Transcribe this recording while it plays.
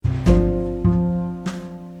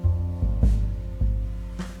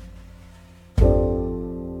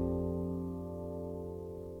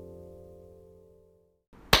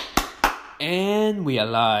And we are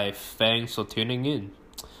live. Thanks for tuning in.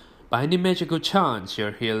 By any magical chance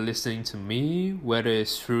you're here listening to me, whether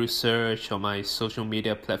it's through search or my social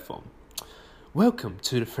media platform, welcome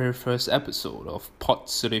to the very first episode of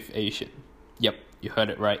Positive Asian. Yep, you heard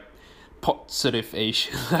it right. Positive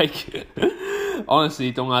Asian. Honestly,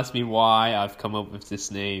 don't ask me why I've come up with this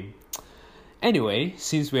name. Anyway,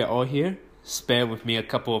 since we're all here, spare with me a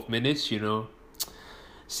couple of minutes,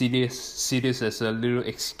 See this as a little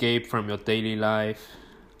escape from your daily life,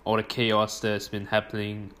 all the chaos that's been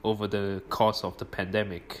happening over the course of the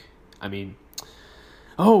pandemic.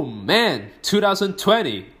 Oh man,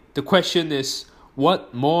 2020. The question is,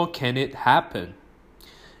 what more can it happen?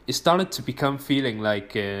 It started to become feeling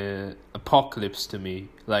like an apocalypse to me,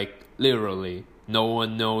 like literally, no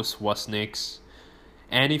one knows what's next.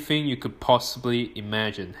 Anything you could possibly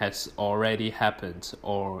imagine has already happened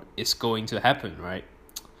or is going to happen, right?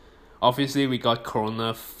 Obviously, we got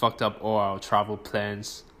Corona fucked up all our travel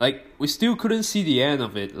plans. We still couldn't see the end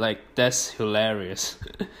of it. That's hilarious.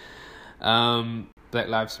 Black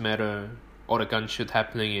Lives Matter, all the gun shit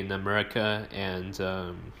happening in America, and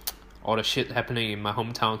all the shit happening in my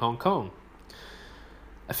hometown, Hong Kong.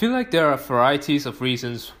 I feel like there are varieties of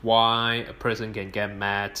reasons why a person can get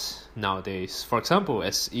mad nowadays. For example,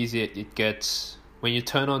 as easy as it gets when you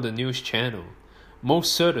turn on the news channel.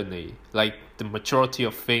 Most certainly, the majority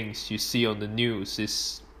of things you see on the news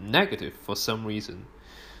is negative for some reason.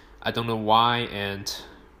 I don't know why, and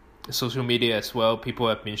social media as well, people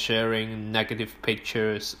have been sharing negative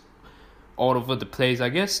pictures all over the place, I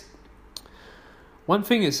guess. One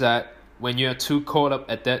thing is that when you are too caught up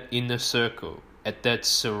at that inner circle, at that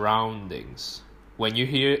surroundings, when you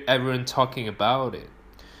hear everyone talking about it,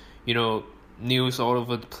 news all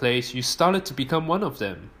over the place, you started to become one of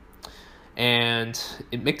them. And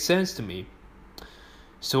it makes sense to me.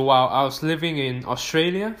 So while I was living in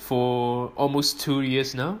Australia for almost 2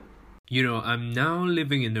 years now, I'm now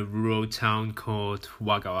living in a rural town called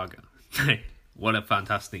Wagga Wagga. What a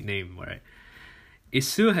fantastic name, right? It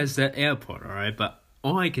still has that airport, alright, but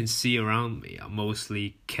all I can see around me are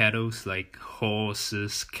mostly cattle, like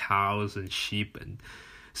horses, cows, and sheep, and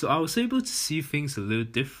so I was able to see things a little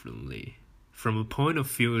differently from a point of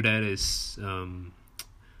view that is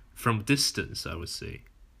from distance, I would say.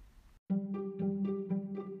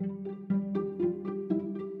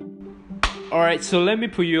 Alright, so let me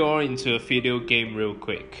put you all into a video game real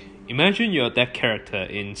quick. Imagine you're that character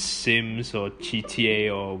in Sims or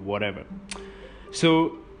GTA or whatever.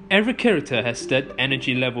 So every character has that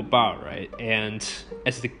energy level bar, right? And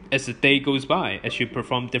as the day goes by, as you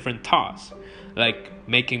perform different tasks, like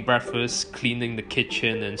making breakfast, cleaning the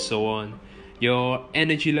kitchen, and so on, your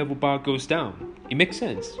energy level bar goes down. It makes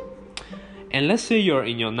sense. And let's say you're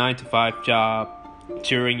in your 9-to-5 job.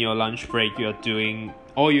 During your lunch break,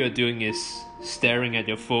 all you're doing is staring at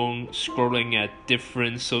your phone, scrolling at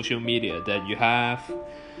different social media that you have,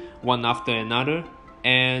 one after another.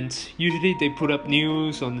 And usually they put up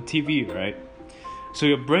news on the TV, right? So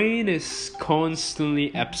your brain is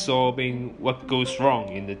constantly absorbing what goes wrong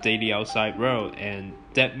in the daily outside world. And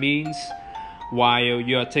that means while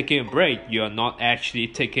you are taking a break, you are not actually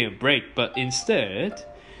taking a break, but instead,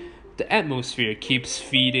 the atmosphere keeps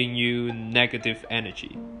feeding you negative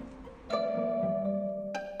energy.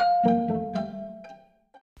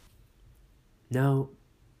 Now,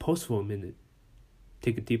 pause for a minute.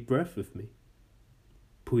 Take a deep breath with me.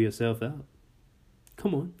 Pull yourself out.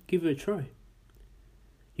 Come on, give it a try.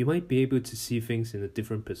 You might be able to see things in a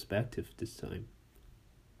different perspective this time.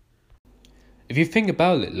 If you think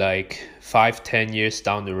about it 5-10 years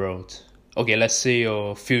down the road, okay, let's say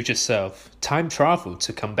your future self time travel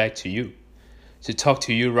to come back to you, to talk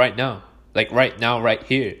to you right now, right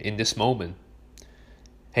here in this moment.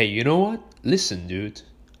 Hey, you know what? Listen, dude.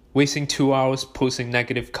 Wasting 2 hours posting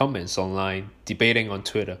negative comments online, debating on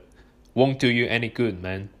Twitter, won't do you any good,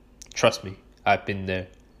 man. Trust me, I've been there.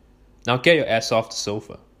 Now get your ass off the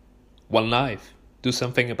sofa. One life. Do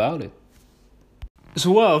something about it.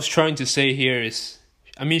 So what I was trying to say here is,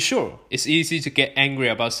 sure, it's easy to get angry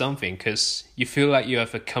about something because you feel like you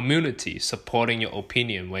have a community supporting your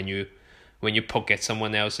opinion when you poke at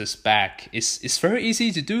someone else's back. It's very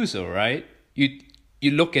easy to do so, right?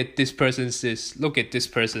 You look at this person's this, look at this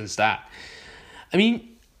person's that.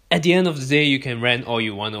 At the end of the day, you can rant all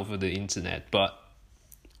you want over the internet, but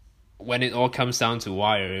when it all comes down to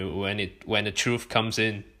wire, when the truth comes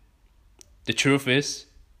in, the truth is,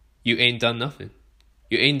 you ain't done nothing.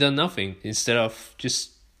 You ain't done nothing. Instead of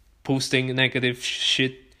just posting negative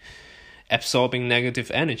shit, absorbing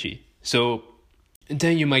negative energy. So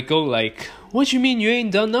then you might go what you mean you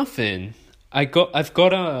ain't done nothing? I've got my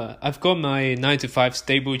 9-to-5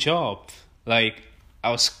 stable job. Like,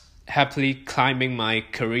 I was happily climbing my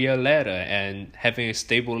career ladder and having a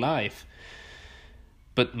stable life.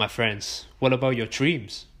 But my friends, what about your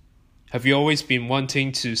dreams? Have you always been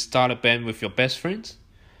wanting to start a band with your best friends?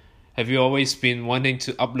 Have you always been wanting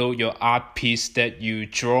to upload your art piece that you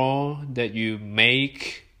draw, that you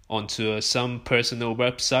make onto some personal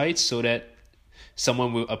website so that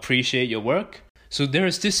someone will appreciate your work? So there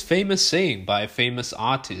is this famous saying by a famous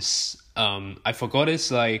artist. I forgot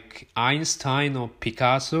it's like Einstein or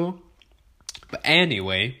Picasso. But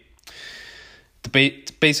anyway,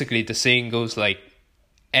 basically the saying goes like,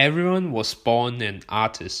 everyone was born an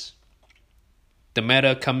artist. The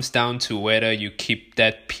matter comes down to whether you keep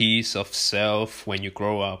that piece of self when you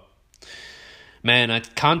grow up. Man, I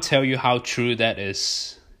can't tell you how true that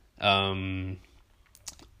is. I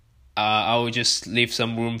will just leave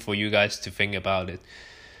some room for you guys to think about it.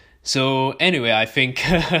 So anyway, I think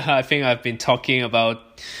I've been talking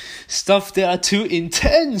about stuff that are too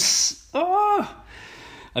intense.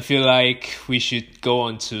 I feel like we should go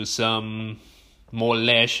on to some more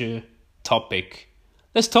leisure topic.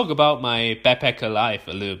 Let's talk about my backpacker life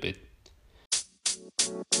a little bit.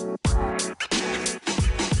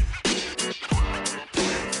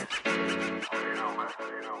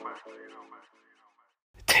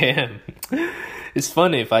 Damn. It's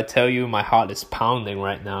funny if I tell you my heart is pounding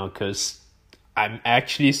right now because I'm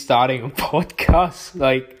actually starting a podcast.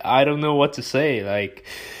 Like, I don't know what to say. Like,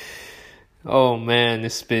 oh man,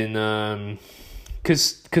 it's been...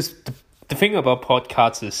 Because the thing about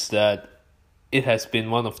podcasts is that it has been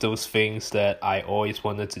one of those things that I always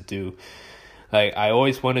wanted to do. Like, I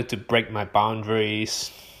always wanted to break my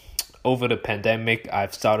boundaries. Over the pandemic,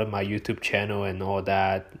 I've started my YouTube channel and all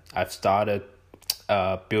that. I've started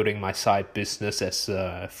building my side business as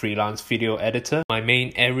a freelance video editor. My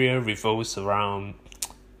main area revolves around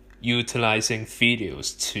utilizing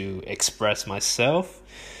videos to express myself.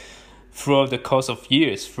 Throughout the course of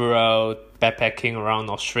years, throughout backpacking around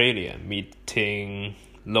Australia, meeting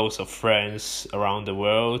loads of friends around the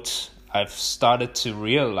world, I've started to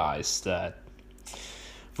realize that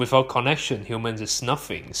without connection, humans is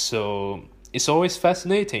nothing. So it's always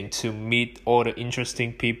fascinating to meet all the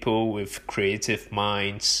interesting people with creative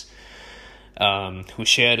minds, who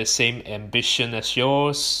share the same ambition as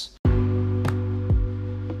yours.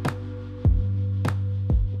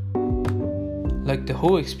 Like, the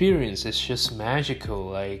whole experience is just magical.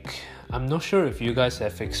 Like, I'm not sure if you guys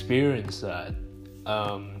have experienced that.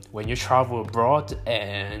 When you travel abroad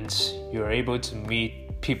and you're able to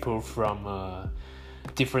meet people from a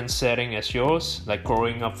different setting as yours, like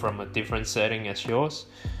growing up from a different setting as yours,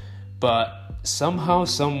 but somehow,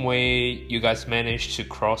 some way, you guys manage to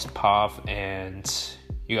cross paths and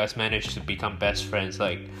you guys manage to become best friends.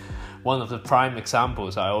 Like, one of the prime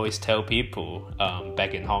examples I always tell people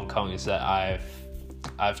back in Hong Kong is that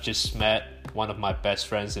I've just met one of my best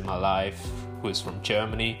friends in my life who is from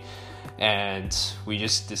Germany, and we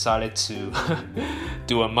just decided to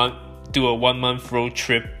do a 1 month road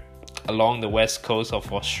trip along the west coast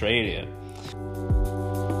of Australia.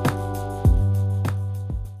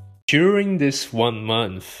 During this 1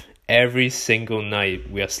 month, every single night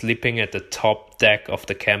we are sleeping at the top deck of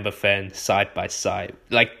the camper van side by side.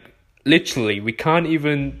 Like, literally, we can't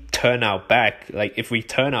even turn our back. Like, if we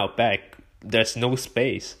turn our back, there's no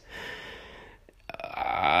space.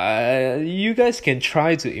 You guys can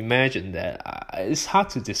try to imagine that. It's hard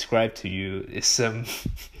to describe to you. It's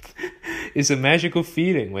it's a magical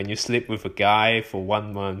feeling when you sleep with a guy for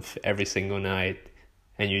 1 month every single night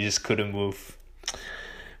and you just couldn't move.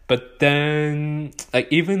 But then, like,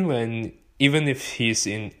 even if he's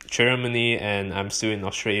in Germany and I'm still in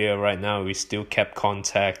Australia right now, we still kept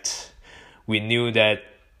contact. We knew that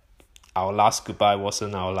our last goodbye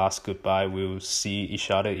wasn't our last goodbye. We'll see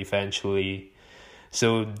each other eventually.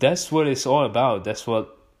 So that's what it's all about. That's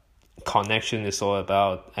what connection is all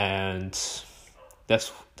about. And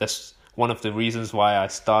that's one of the reasons why I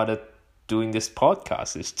started doing this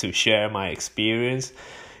podcast, is to share my experience,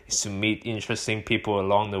 is to meet interesting people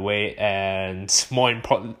along the way, and more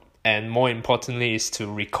importantly is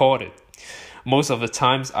to record it. Most of the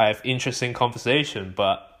times I have interesting conversation,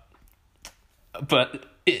 but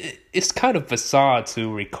it's kind of bizarre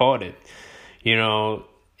to record it. You know,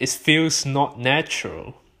 it feels not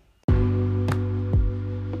natural.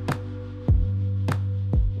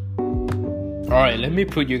 Alright, let me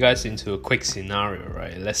put you guys into a quick scenario,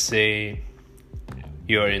 right? Let's say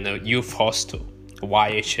you're in a youth hostel,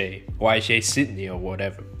 YHA Sydney or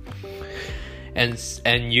whatever.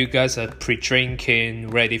 And you guys are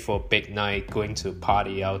pre-drinking, ready for a big night, going to a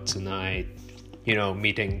party out tonight, you know,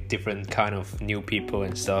 meeting different kind of new people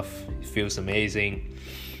and stuff. It feels amazing.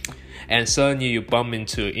 and suddenly you bump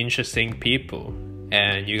into interesting people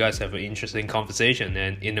and you guys have an interesting conversation,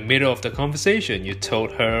 and in the middle of the conversation you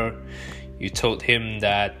told him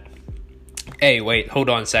that, hey, wait, hold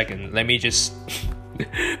on a second, let me just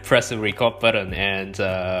press the record button and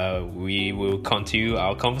we will continue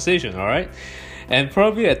our conversation, all right? And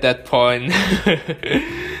probably at that point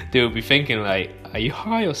they will be thinking like, are you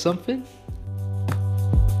high or something?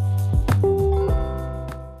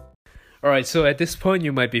 Alright, so at this point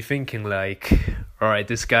you might be thinking like, alright,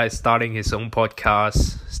 this guy is starting his own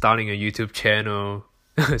podcast, starting a YouTube channel,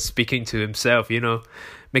 speaking to himself,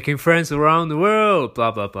 making friends around the world,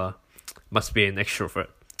 blah blah blah. Must be an extrovert.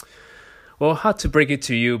 Well, hard to break it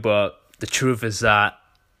to you, but the truth is that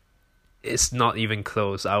it's not even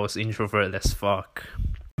close. I was introverted as fuck.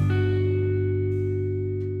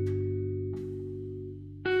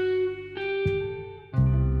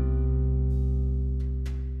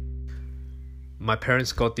 My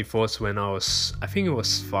parents got divorced when I think it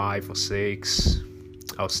was 5 or 6.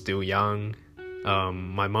 I was still young.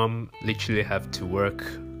 My mom literally had to work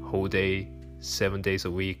whole day, 7 days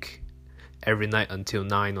a week, every night until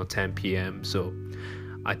 9 or 10 p.m. So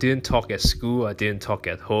I didn't talk at school, I didn't talk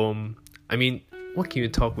at home. I mean, what can you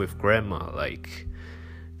talk with grandma? Like,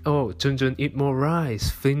 oh, Junjun, eat more rice,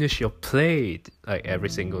 finish your plate, like every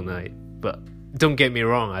single night. But don't get me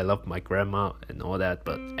wrong, I love my grandma and all that,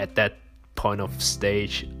 but at that point of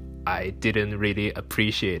stage, I didn't really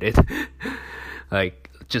appreciate it. Like,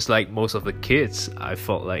 just like most of the kids, I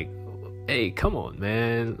felt like, hey, come on,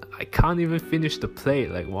 man, I can't even finish the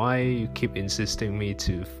plate. Like, why you keep insisting me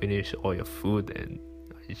to finish all your food? And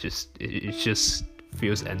it just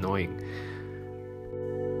feels annoying.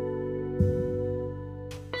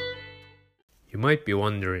 You might be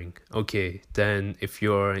wondering, okay, then if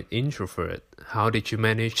you're an introvert, how did you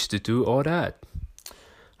manage to do all that?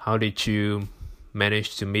 How did you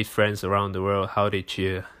manage to meet friends around the world? How did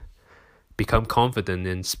you become confident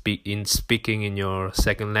in speaking in your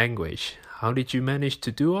second language? How did you manage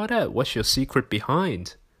to do all that? What's your secret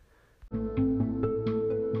behind?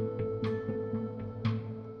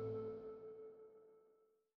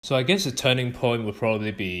 So I guess the turning point would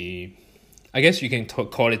probably be, I guess you can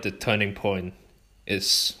call it the turning point,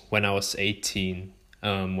 is when I was 18.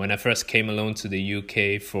 When I first came alone to the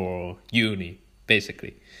UK for uni,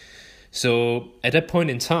 basically. So at that point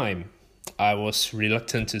in time, I was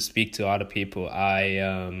reluctant to speak to other people.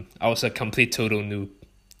 I was a complete total noob,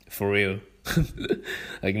 for real.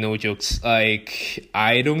 Like, no jokes. Like,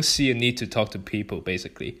 I don't see a need to talk to people,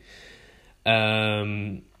 basically.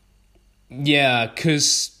 Yeah,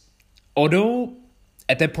 because although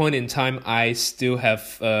at that point in time I still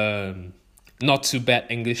have not too bad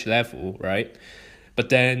English level, right? But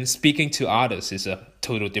then speaking to others is a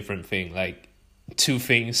total different thing. Like, two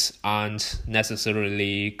things aren't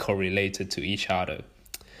necessarily correlated to each other.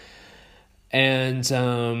 And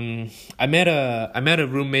I met a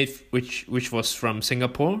roommate which was from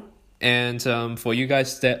Singapore. And for you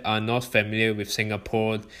guys that are not familiar with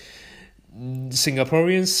Singapore,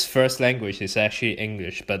 Singaporeans' first language is actually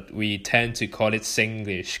English, but we tend to call it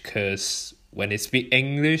Singlish because when they speak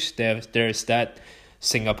English, there's that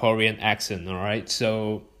Singaporean accent, all right?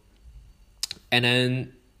 So, and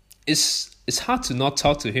then it's hard to not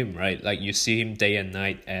talk to him, right? Like, you see him day and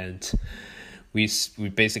night, and we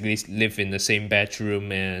basically live in the same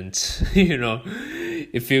bedroom, and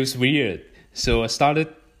it feels weird. So I started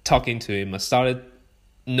talking to him. I started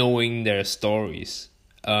knowing their stories.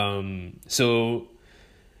 So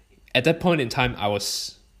at that point in time, I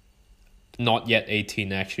was not yet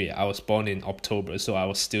 18. Actually, I was born in October, so I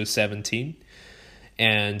was still 17.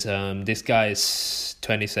 And this guy is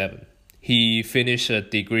 27. He finished a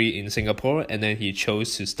degree in Singapore, and then he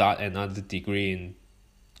chose to start another degree in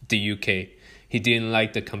the UK. He didn't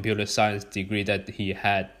like the computer science degree that he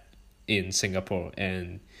had in Singapore,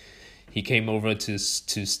 and he came over to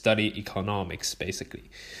study economics,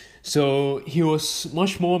 basically. So he was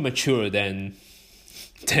much more mature than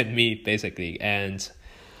me, basically. And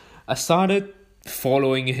I started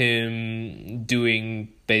following him, doing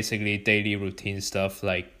basically daily routine stuff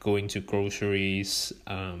like going to groceries,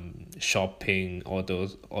 shopping,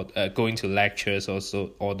 going to lectures,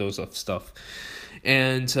 also all those of stuff.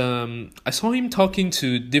 And I saw him talking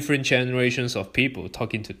to different generations of people,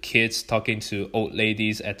 talking to kids, talking to old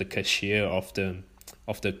ladies at the cashier of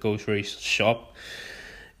the grocery shop.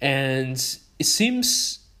 And it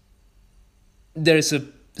seems there's a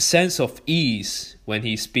sense of ease when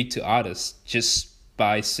he speaks to others, just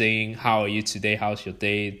by saying, how are you today, how's your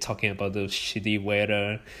day, talking about the shitty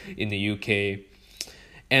weather in the UK.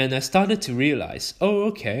 And I started to realize, oh,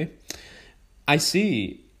 okay, I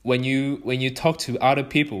see. when you talk to other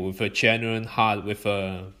people with a genuine heart,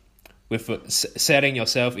 setting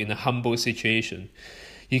yourself in a humble situation,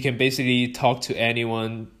 you can basically talk to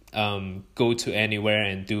anyone, go to anywhere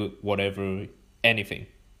and do whatever, anything.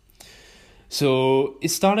 So it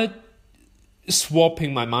started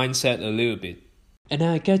swapping my mindset a little bit. And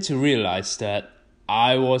I get to realize that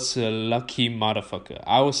I was a lucky motherfucker.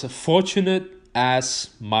 I was a fortunate ass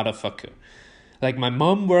motherfucker. Like, my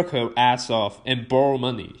mom worked her ass off and borrowed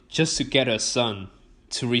money just to get her son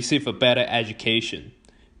to receive a better education,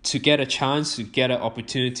 to get a chance, to get an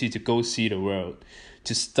opportunity to go see the world,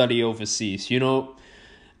 to study overseas. Not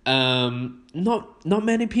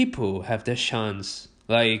many people have that chance,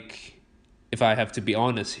 like, if I have to be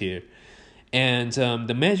honest here. And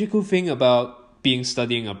the magical thing about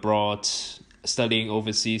studying abroad, studying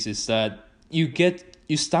overseas, is that you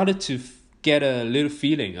started to get a little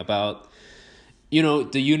feeling about,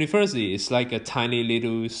 the university is like a tiny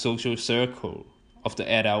little social circle of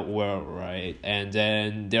the adult world, right? And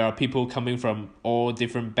then there are people coming from all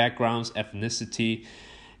different backgrounds, ethnicity,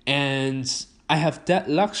 and I have that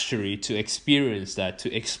luxury to experience that,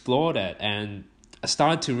 to explore that. And I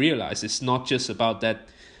started to realize it's not just about that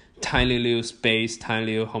tiny little space,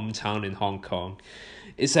 tiny little hometown in Hong Kong.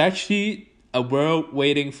 It's actually a world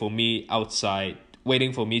waiting for me outside,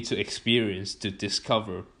 waiting for me to experience, to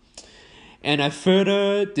discover. And I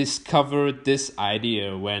further discovered this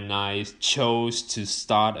idea when I chose to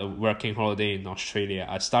start a working holiday in Australia.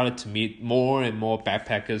 I started to meet more and more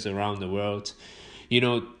backpackers around the world.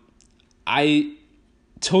 I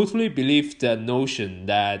totally believe the notion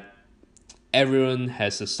that everyone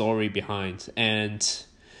has a story behind. And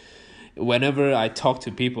whenever I talk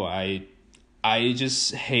to people, I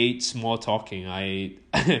just hate small talking. I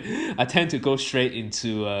I tend to go straight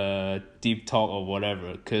into a deep talk or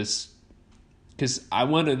whatever, because I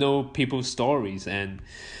want to know people's stories, and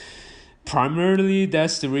primarily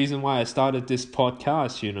that's the reason why I started this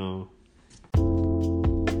podcast.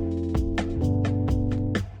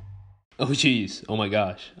 Oh geez, oh my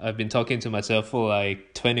gosh, I've been talking to myself for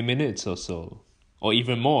like 20 minutes or so, or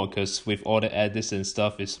even more, because with all the edits and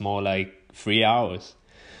stuff, it's more like 3 hours.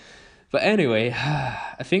 But anyway,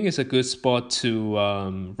 I think it's a good spot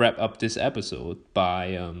to wrap up this episode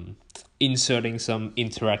by inserting some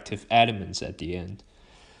interactive elements at the end.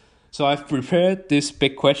 So I've prepared this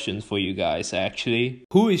big question for you guys, actually.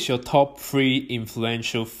 Who is your top 3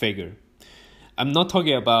 influential figure? I'm not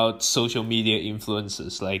talking about social media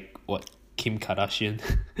influencers like Kim Kardashian.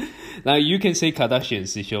 Now you can say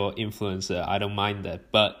Kardashians is your influencer, I don't mind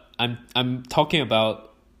that. But I'm talking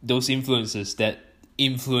about those influencers that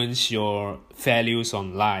influence your values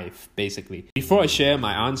on life, basically. Before I share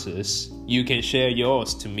my answers, you can share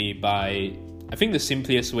yours to me by, I think the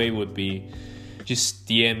simplest way would be just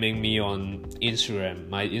DMing me on Instagram.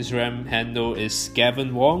 My Instagram handle is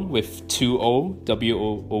Gavin Wong with 2 O,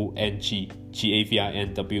 WOONG,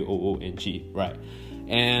 GAVINWOONG, right?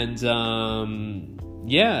 And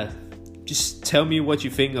just tell me what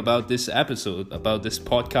you think about this episode, about this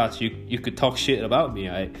podcast. You could talk shit about me.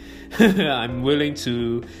 I'm willing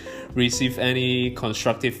to receive any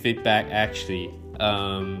constructive feedback, actually.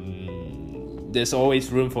 There's always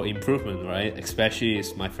room for improvement, right? Especially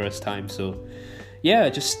it's my first time. So yeah,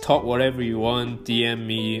 just talk whatever you want. DM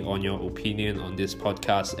me on your opinion on this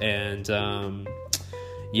podcast, and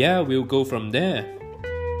we'll go from there.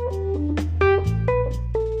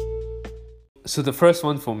 So the first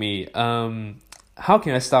one for me, how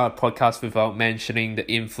can I start a podcast without mentioning the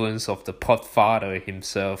influence of the podfather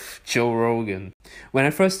himself, Joe Rogan? When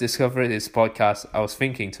I first discovered his podcast, I was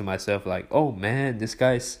thinking to myself like, oh man, this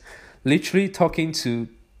guy's literally talking to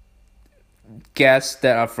guests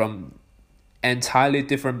that are from entirely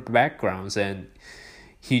different backgrounds, and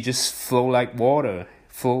he just flow like water,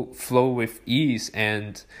 flow with ease,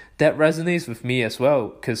 and that resonates with me as well,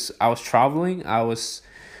 because I was traveling, I was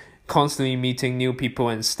constantly meeting new people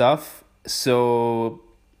and stuff. So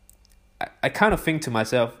I kind of think to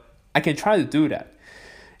myself, I can try to do that.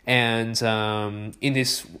 And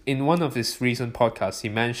in one of his recent podcasts, he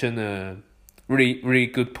mentioned a really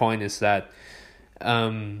good point, is that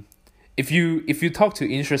if you talk to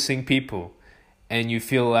interesting people and you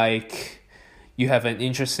feel like you have an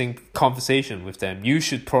interesting conversation with them, you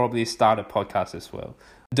should probably start a podcast as well.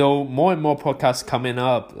 Though more and more podcasts coming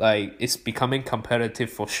up, like, it's becoming competitive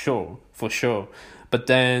for sure. But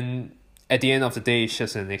then at the end of the day, it's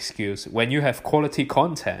just an excuse. When you have quality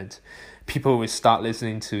content, people will start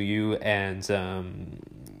listening to you, and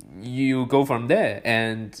you go from there.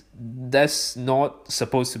 And that's not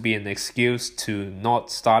supposed to be an excuse to not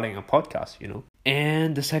starting a podcast,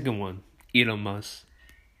 And the second one, Elon Musk.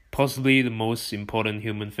 Possibly the most important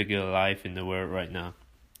human figure alive in the world right now.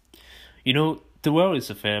 You know, the world is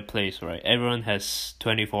a fair place, right? Everyone has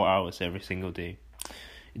 24 hours every single day.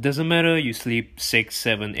 It doesn't matter you sleep 6,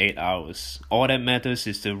 7, 8 hours. All that matters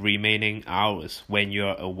is the remaining hours when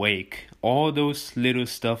you're awake. All those little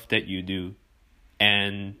stuff that you do.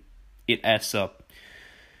 And it adds up.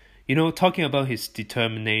 You know, talking about his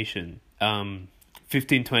determination,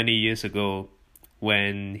 15, 20 years ago,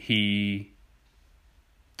 when he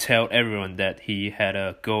told everyone that he had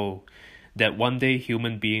a goal, that one day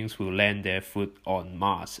human beings will land their foot on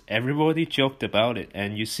Mars. Everybody joked about it,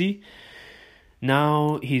 and you see,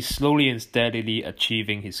 now he's slowly and steadily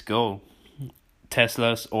achieving his goal.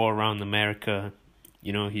 Teslas all around America,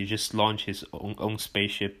 you know, he just launched his own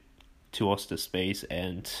spaceship towards the space,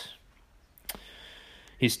 and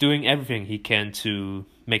he's doing everything he can to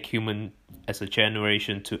make human as a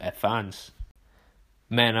generation to advance.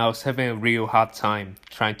 Man, I was having a real hard time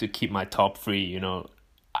trying to keep my top 3, you know.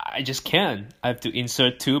 I just can't. I have to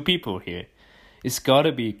insert 2 people here. It's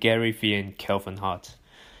gotta be Gary Vee and Kevin Hart.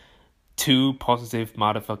 2 positive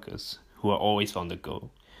motherfuckers who are always on the go.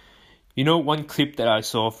 You know, one clip that I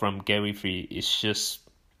saw from Gary Vee is just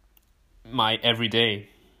my everyday.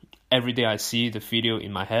 Every day I see the video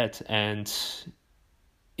in my head, and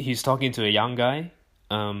he's talking to a young guy.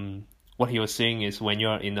 What he was saying is, when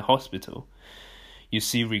you're in the hospital, you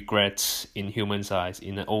see regrets in human's eyes,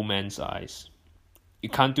 in an old man's eyes. You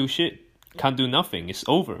can't do shit, can't do nothing, it's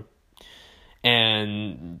over.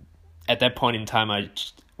 And at that point in time,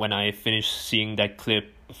 when I finished seeing that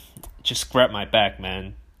clip, just grabbed my bag,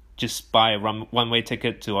 man. Just buy a one-way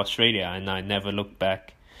ticket to Australia, and I never looked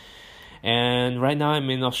back. And right now I'm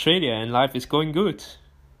in Australia, and life is going good.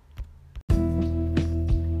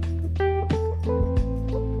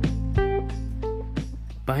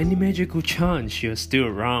 By any magical chance you're still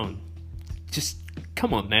around, just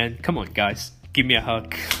come on, man. Come on, guys. Give me a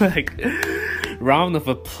hug. Like, round of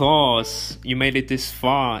applause. You made it this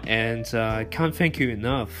far, and I can't thank you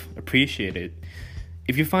enough. Appreciate it.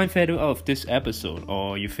 If you find value out of this episode,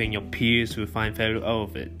 or you think your peers will find value out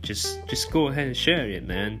of it, just go ahead and share it,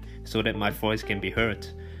 man, so that my voice can be heard.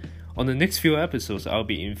 On the next few episodes, I'll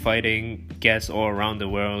be inviting guests all around the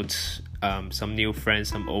world, some new friends,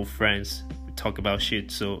 some old friends. Talk about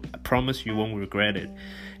shit, so I promise you won't regret it.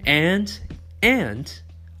 And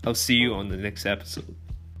I'll see you on the next episode.